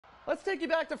Let's take you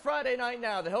back to Friday night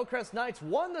now. The Hillcrest Knights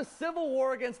won the Civil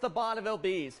War against the Bonneville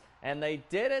Bees, and they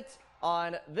did it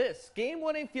on this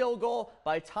game-winning field goal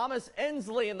by Thomas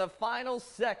Endsley in the final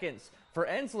seconds. For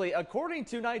Endsley, according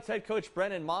to Knights head coach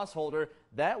Brennan Mossholder,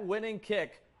 that winning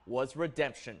kick was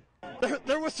redemption.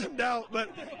 There was some doubt, but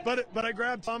I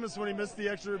grabbed Thomas when he missed the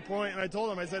extra point, and I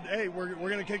told him, I said, hey, we're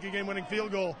going to kick a game-winning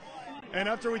field goal. And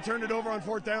after we turned it over on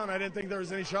fourth down, I didn't think there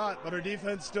was any shot, but our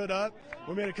defense stood up.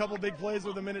 We made a couple big plays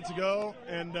with a minute to go,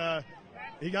 and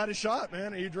he got his shot,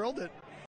 man. He drilled it.